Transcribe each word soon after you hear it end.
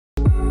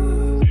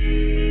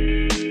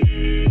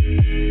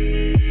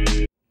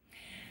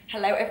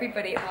Hello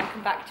everybody and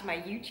welcome back to my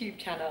YouTube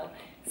channel.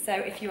 So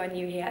if you are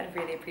new here, I'd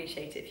really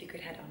appreciate it if you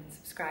could head on and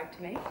subscribe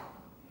to me. Are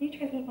you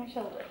trying to eat my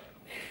shoulder?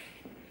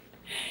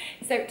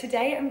 So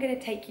today I'm going to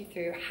take you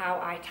through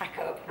how I tack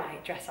up my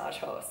dressage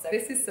horse. So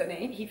this is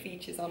Sonny, he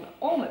features on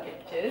all my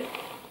pictures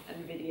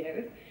and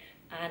videos,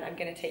 and I'm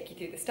going to take you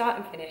through the start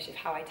and finish of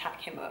how I tack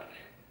him up.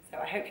 So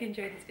I hope you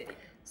enjoy this video.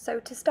 So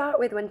to start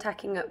with, when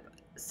tacking up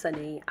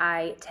Sonny,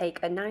 I take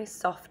a nice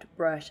soft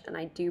brush and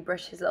I do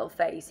brush his little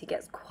face. He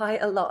gets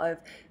quite a lot of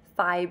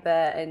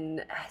fibre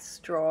and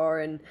straw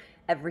and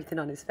everything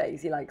on his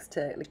face. He likes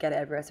to get it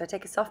everywhere. So I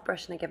take a soft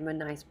brush and I give him a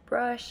nice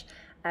brush,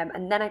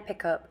 and then I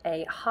pick up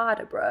a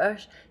harder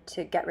brush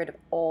to get rid of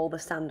all the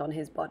sand on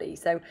his body.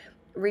 So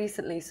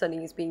recently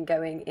Sonny's been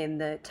going in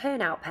the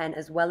turnout pen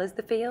as well as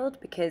the field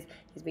because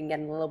he's been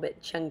getting a little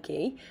bit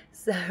chunky.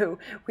 So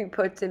we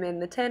put him in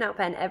the turnout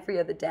pen every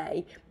other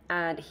day,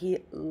 and he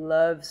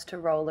loves to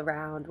roll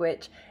around,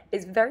 which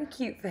is very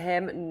cute for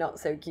him, not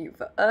so cute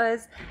for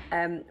us.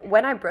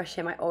 When I brush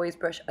him, I always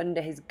brush under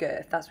his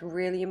girth. That's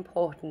really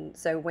important.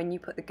 So when you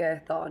put the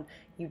girth on,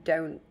 you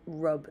don't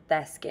rub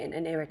their skin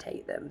and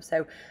irritate them.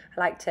 So I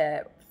like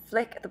to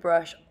flick the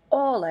brush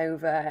all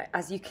over.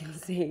 As you can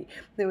see,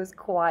 there was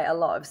quite a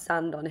lot of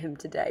sand on him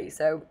today,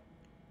 so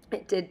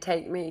it did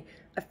take me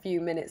a few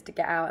minutes to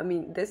get out. I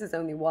mean, this is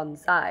only one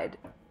side.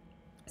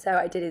 So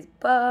I did his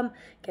bum,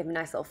 gave him a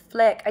nice little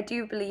flick. I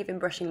do believe in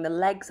brushing the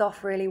legs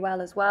off really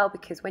well as well,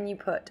 because when you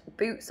put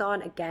boots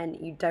on, again,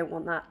 you don't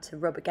want that to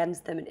rub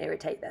against them and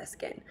irritate their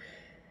skin.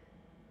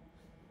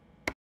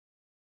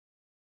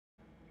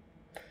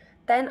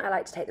 Then I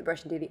like to take the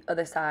brush and do the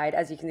other side.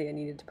 As you can see, I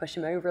needed to push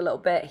him over a little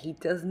bit. He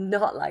does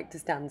not like to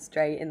stand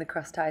straight in the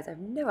cross ties. I have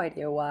no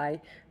idea why,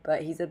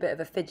 but he's a bit of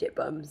a fidget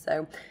bum.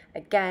 So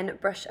again,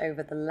 brush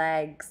over the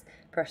legs,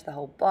 brush the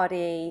whole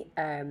body,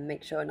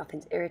 make sure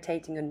nothing's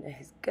irritating under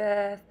his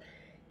girth.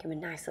 Give him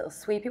a nice little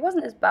sweep. He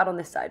wasn't as bad on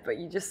this side, but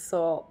you just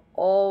saw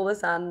all the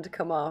sand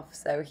come off.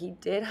 So he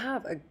did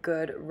have a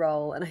good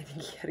roll, and I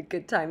think he had a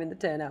good time in the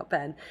turnout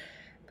pen.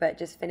 But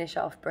just finish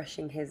off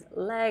brushing his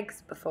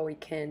legs before we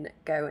can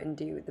go and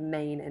do the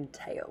mane and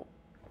tail.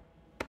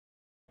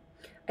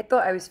 I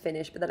thought I was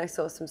finished, but then I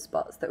saw some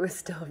spots that were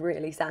still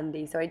really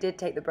sandy, so I did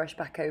take the brush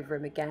back over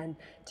him again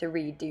to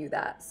redo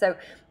that. So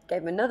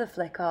gave him another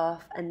flick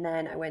off, and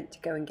then I went to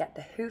go and get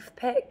the hoof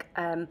pick.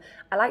 I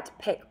like to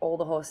pick all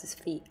the horse's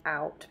feet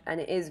out, and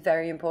it is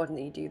very important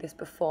that you do this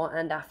before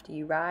and after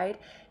you ride.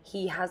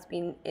 He has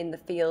been in the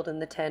field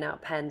and the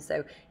turnout pen,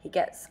 so he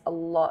gets a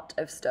lot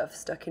of stuff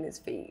stuck in his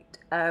feet.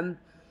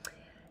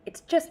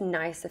 It's just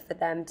nicer for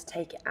them to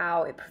take it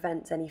out. It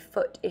prevents any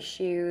foot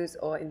issues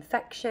or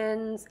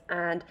infections,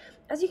 and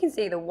as you can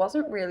see, there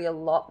wasn't really a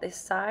lot this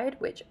side,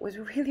 which was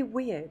really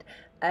weird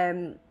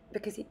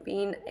because he'd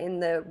been in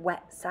the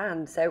wet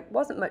sand, so it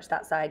wasn't much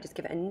that side. Just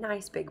give it a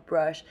nice big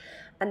brush,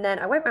 and then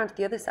I went round to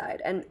the other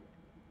side, and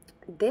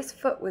this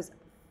foot was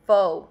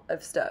full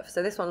of stuff,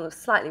 so this one was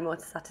slightly more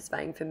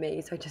satisfying for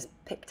me. So I just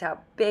picked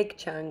out big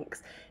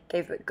chunks,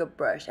 gave it a good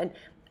brush, and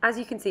as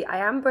you can see, I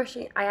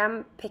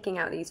am picking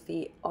out these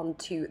feet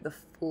onto the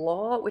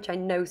floor, which I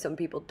know some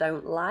people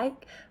don't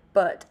like,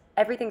 but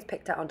everything's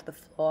picked out onto the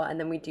floor, and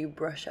then we do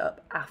brush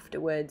up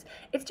afterwards.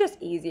 It's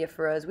just easier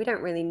for us. We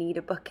don't really need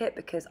a bucket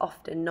because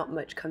often not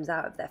much comes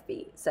out of their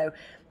feet, so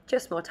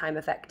just more time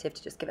effective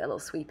to just give it a little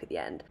sweep at the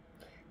end.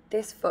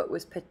 This foot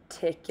was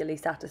particularly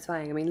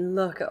satisfying. I mean,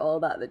 look at all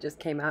that just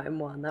came out in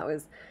one. That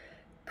was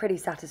pretty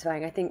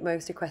satisfying. I think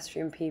most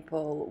equestrian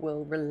people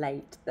will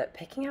relate that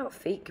picking out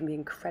feet can be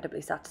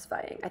incredibly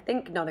satisfying. I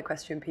think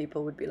non-equestrian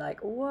people would be like,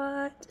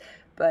 what?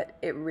 But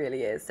it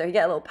really is. So he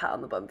get a little pat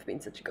on the bum for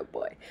being such a good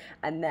boy.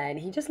 And then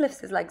he just lifts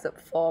his legs up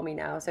for me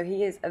now. So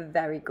he is a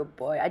very good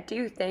boy. I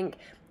do think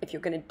if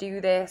you're going to do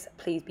this,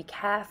 please be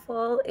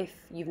careful. If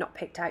you've not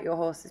picked out your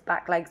horse's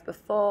back legs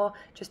before,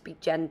 just be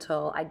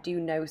gentle. I do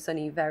know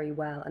Sonny very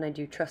well, and I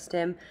do trust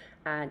him,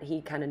 and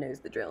he kind of knows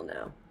the drill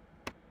now.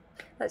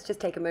 Let's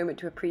just take a moment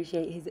to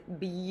appreciate his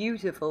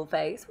beautiful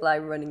face while I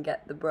run and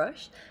get the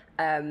brush.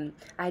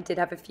 I did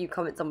have a few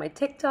comments on my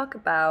TikTok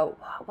about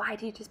why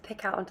do you just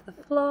pick out onto the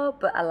floor,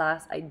 but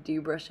alas, I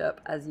do brush up.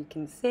 As you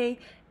can see,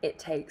 it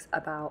takes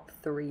about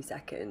 3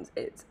 seconds.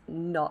 It's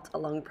not a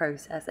long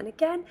process, and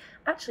again,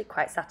 actually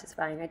quite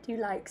satisfying. I do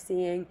like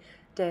seeing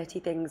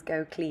dirty things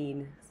go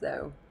clean.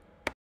 So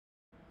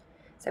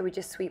we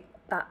just sweep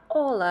that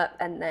all up,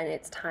 and then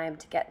it's time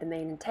to get the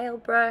mane and tail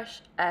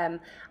brush.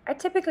 I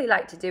typically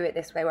like to do it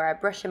this way, where I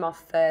brush him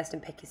off first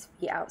and pick his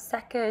feet out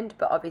second,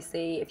 but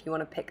obviously if you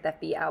want to pick their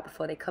feet out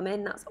before they come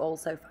in, that's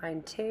also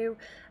fine too.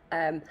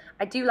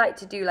 I do like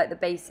to do like the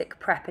basic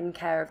prep and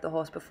care of the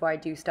horse before I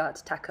do start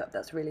to tack up.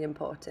 That's really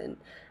important.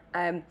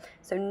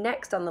 So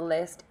next on the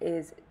list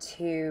is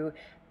to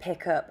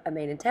pick up a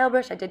mane and tail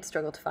brush. I did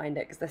struggle to find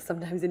it because they're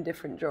sometimes in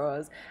different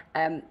drawers.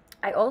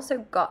 I also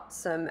got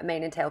some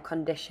mane and tail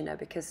conditioner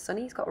because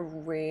Sonny's got a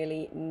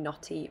really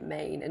knotty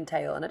mane and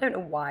tail, and I don't know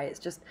why. It's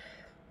just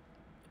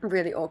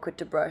really awkward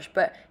to brush,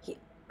 but he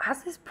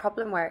has this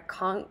problem where it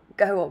can't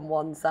go on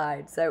one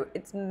side, so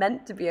it's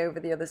meant to be over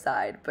the other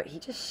side, but he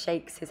just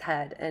shakes his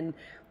head, and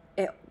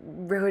it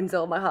ruins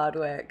all my hard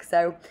work.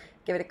 So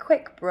give it a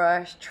quick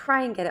brush,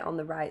 try and get it on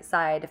the right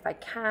side if I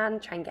can,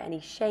 try and get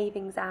any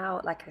shavings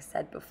out. Like I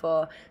said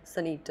before,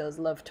 Sonny does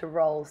love to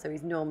roll, so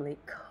he's normally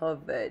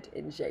covered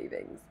in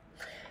shavings.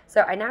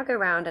 So I now go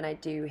around and I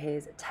do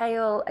his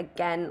tail.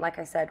 Again, like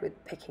I said, with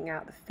picking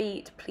out the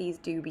feet, please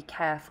do be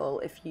careful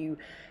if you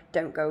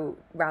don't go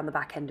round the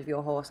back end of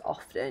your horse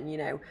often. You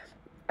know,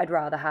 I'd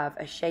rather have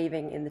a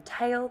shaving in the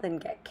tail than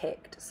get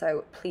kicked,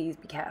 so please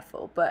be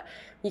careful. But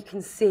you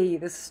can see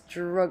the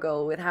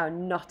struggle with how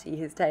knotty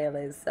his tail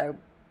is, so,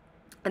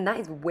 and that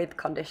is with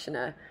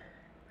conditioner.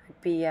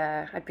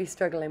 I'd be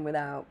struggling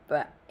without,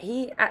 but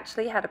he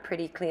actually had a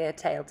pretty clear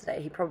tail today.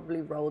 He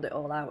probably rolled it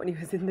all out when he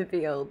was in the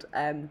field.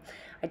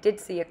 I did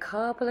see a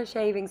couple of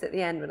shavings at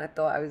the end when I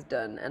thought I was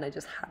done, and I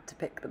just had to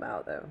pick them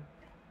out though.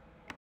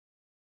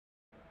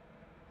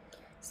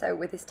 So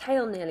with his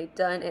tail nearly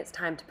done, it's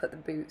time to put the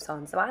boots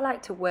on. So I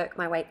like to work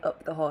my way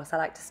up the horse. I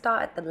like to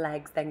start at the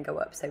legs, then go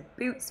up. So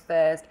boots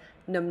first,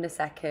 numnah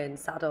second,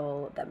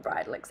 saddle, then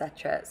bridle,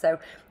 etc. So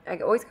I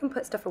always can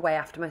put stuff away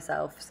after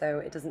myself so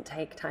it doesn't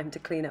take time to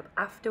clean up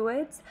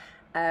afterwards.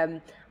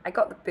 I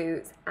got the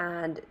boots,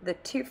 and the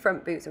two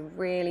front boots are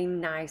really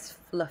nice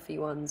fluffy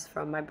ones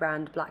from my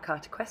brand Black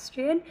Heart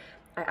Equestrian.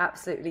 I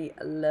absolutely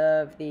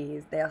love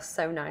these. They are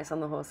so nice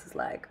on the horse's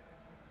leg.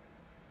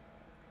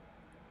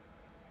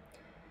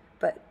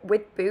 But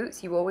with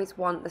boots, you always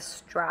want the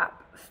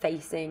strap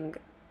facing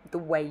the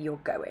way you're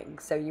going.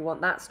 So you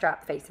want that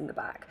strap facing the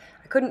back.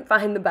 I couldn't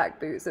find the back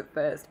boots at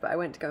first, but I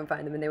went to go and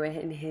find them, and they were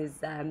in his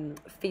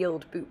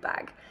field boot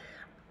bag.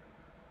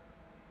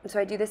 So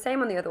I do the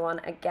same on the other one.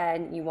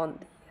 Again, you want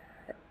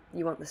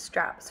the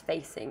straps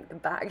facing the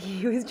back.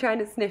 He was trying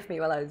to sniff me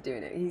while I was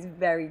doing it. He's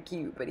very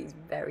cute, but he's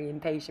very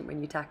impatient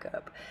when you tack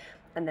up.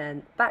 And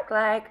then back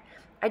leg.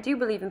 I do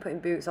believe in putting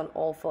boots on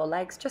all four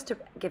legs just to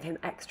give him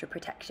extra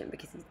protection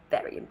because he's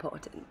very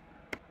important.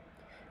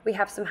 We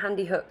have some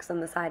handy hooks on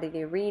the side of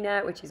the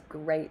arena, which is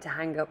great to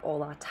hang up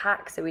all our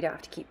tack so we don't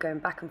have to keep going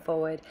back and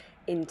forward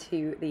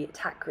into the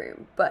tack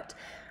room. But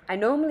I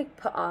normally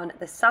put on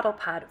the saddle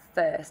pad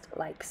first,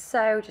 like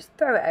so, just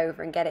throw it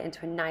over and get it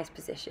into a nice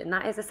position.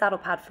 That is a saddle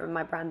pad from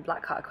my brand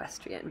Black Heart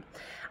Equestrian.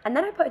 And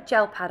then I put a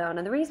gel pad on,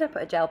 and the reason I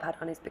put a gel pad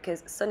on is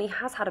because Sonny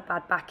has had a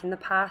bad back in the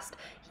past.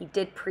 He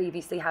did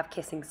previously have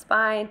kissing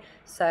spine,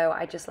 so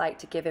I just like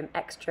to give him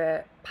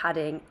extra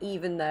padding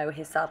even though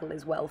his saddle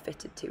is well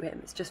fitted to him.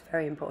 It's just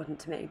very important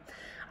to me.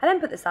 I then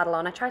put the saddle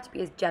on. I try to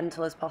be as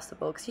gentle as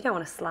possible because you don't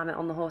want to slam it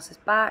on the horse's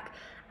back,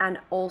 and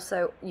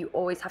also you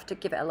always have to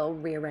give it a little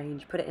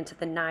rearrange, put it into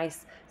the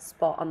nice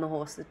spot on the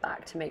horse's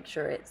back to make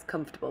sure it's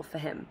comfortable for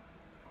him.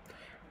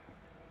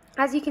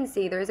 As you can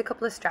see, there is a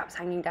couple of straps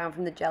hanging down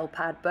from the gel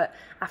pad, but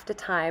after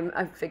time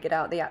I've figured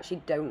out they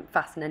actually don't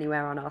fasten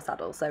anywhere on our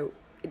saddle, so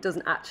it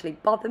doesn't actually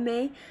bother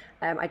me.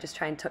 I just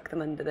try and tuck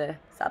them under the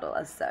saddle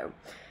as so.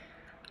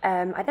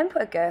 I then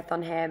put a girth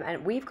on him,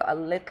 and we've got a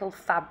little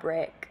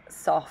fabric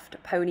soft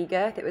pony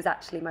girth. It was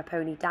actually my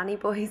pony Danny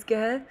Boy's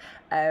girth.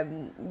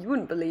 You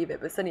wouldn't believe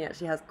it, but Sonny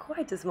actually has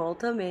quite a small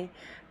tummy,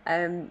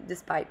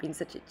 despite being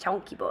such a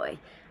chunky boy.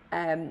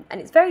 And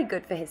it's very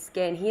good for his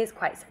skin. He is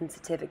quite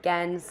sensitive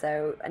again,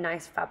 so a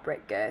nice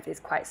fabric girth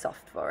is quite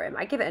soft for him.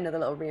 I give it another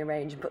little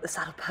rearrange and put the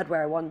saddle pad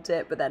where I want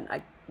it, but then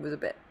I was a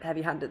bit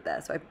heavy-handed there,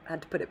 so I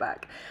had to put it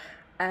back.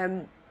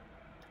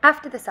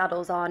 After the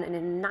saddle's on and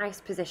in a nice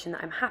position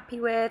that I'm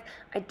happy with,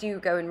 I do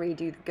go and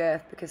redo the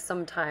girth because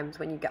sometimes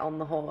when you get on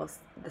the horse,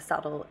 the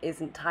saddle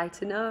isn't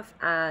tight enough,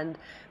 and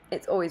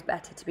it's always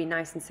better to be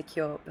nice and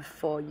secure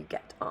before you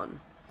get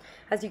on.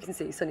 As you can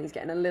see, Sonny's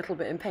getting a little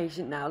bit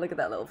impatient now. Look at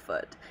that little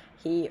foot.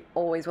 He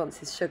always wants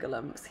his sugar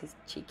lumps, his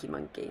cheeky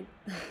monkey.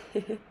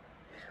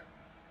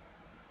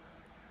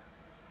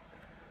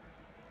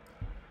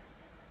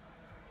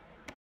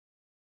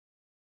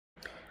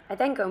 I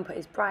then go and put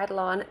his bridle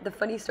on. The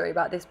funny story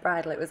about this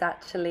bridle, it was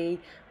actually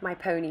my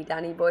pony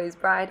Danny Boy's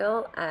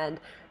bridle, and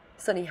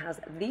Sonny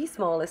has the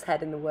smallest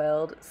head in the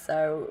world,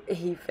 so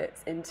he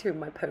fits into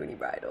my pony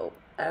bridle.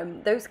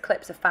 Those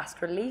clips are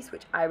fast release,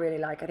 which I really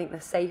like. I think they're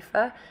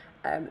safer.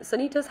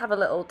 Sonny does have a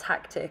little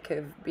tactic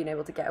of being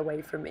able to get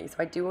away from me, so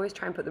I do always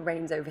try and put the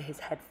reins over his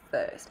head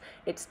first.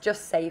 It's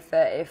just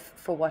safer if,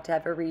 for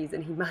whatever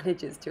reason, he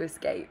manages to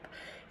escape.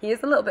 He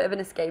is a little bit of an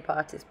escape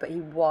artist, but he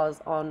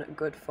was on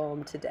good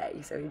form today,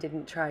 so he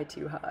didn't try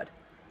too hard.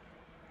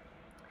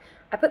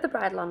 I put the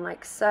bridle on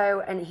like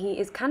so, and he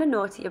is kind of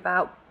naughty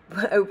about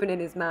opening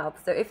his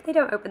mouth. So if they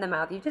don't open their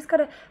mouth, you just got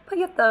to put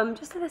your thumb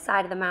just to the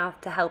side of the mouth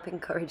to help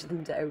encourage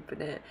them to open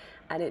it,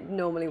 and it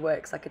normally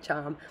works like a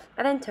charm.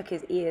 I then tuck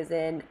his ears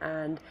in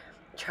and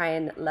try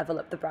and level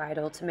up the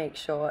bridle to make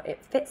sure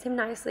it fits him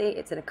nicely,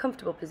 it's in a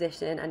comfortable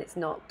position, and it's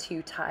not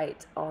too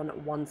tight on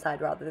one side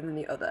rather than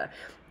the other.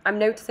 I'm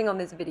noticing on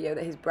this video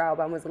that his brow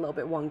band was a little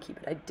bit wonky,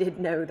 but I did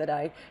know that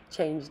I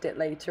changed it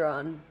later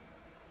on.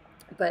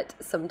 But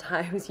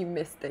sometimes you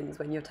miss things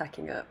when you're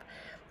tacking up.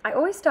 I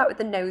always start with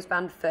the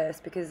noseband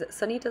first because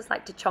Sonny does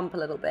like to chomp a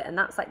little bit, and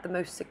that's like the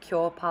most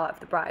secure part of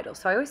the bridle.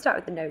 So I always start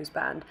with the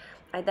noseband.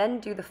 I then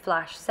do the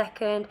flash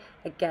second.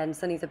 Again,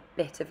 Sonny's a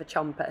bit of a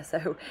chomper,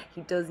 so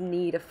he does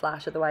need a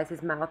flash, otherwise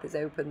his mouth is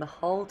open the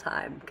whole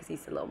time because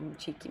he's a little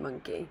cheeky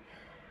monkey.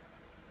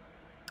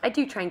 I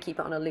do try and keep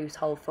it on a loose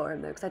hold for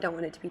him though, because I don't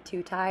want it to be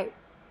too tight.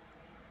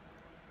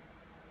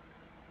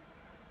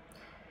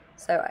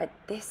 So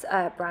this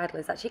bridle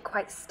is actually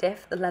quite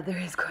stiff. The leather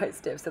is quite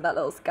stiff, so that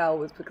little scowl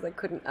was because I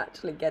couldn't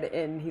actually get it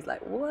in. He's like,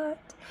 what?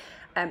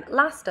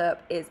 Last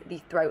up is the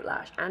throat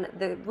lash, and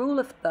the rule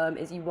of thumb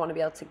is you want to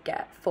be able to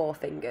get 4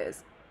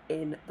 fingers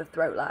in the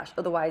throat lash,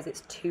 otherwise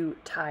it's too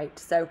tight.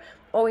 So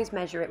always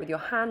measure it with your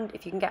hand.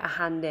 If you can get a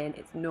hand in,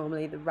 it's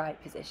normally the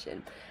right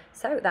position.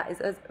 So that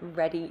is us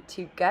ready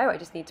to go. I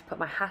just need to put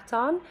my hat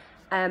on.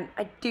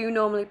 I do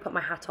normally put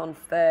my hat on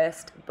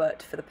first,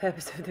 but for the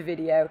purpose of the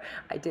video,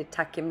 I did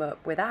tack him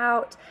up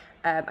without.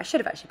 I should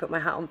have actually put my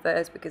hat on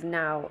first because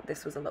now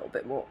this was a little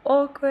bit more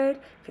awkward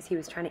because he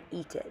was trying to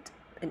eat it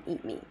and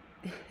eat me.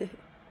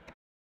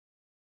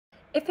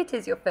 If it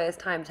is your first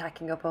time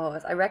tacking up a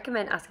horse, I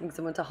recommend asking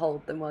someone to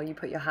hold them while you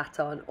put your hat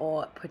on,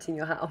 or putting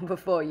your hat on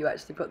before you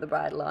actually put the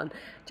bridle on,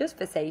 just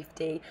for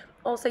safety.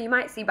 Also, you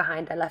might see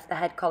behind I left the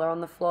head collar on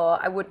the floor.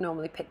 I would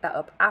normally pick that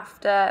up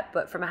after,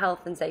 but from a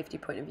health and safety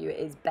point of view, it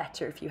is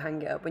better if you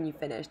hang it up when you've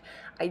finished.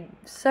 I'm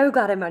so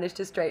glad I managed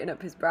to straighten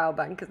up his brow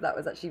band because that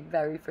was actually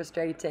very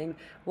frustrating.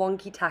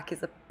 Wonky tack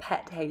is a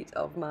pet hate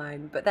of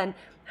mine, but then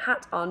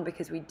hat on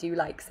because we do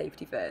like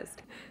safety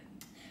first.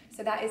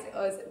 So that is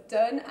us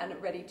done and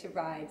ready to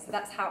ride. So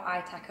that's how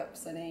I tack up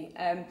Sonny.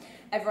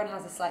 Everyone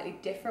has a slightly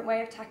different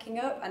way of tacking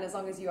up, and as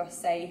long as you are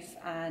safe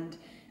and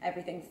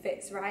everything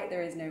fits right,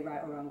 there is no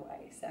right or wrong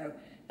way. So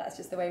that's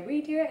just the way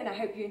we do it, and I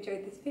hope you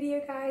enjoyed this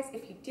video, guys.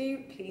 If you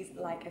do, please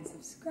like and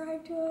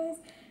subscribe to us,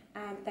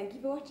 and thank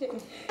you for watching.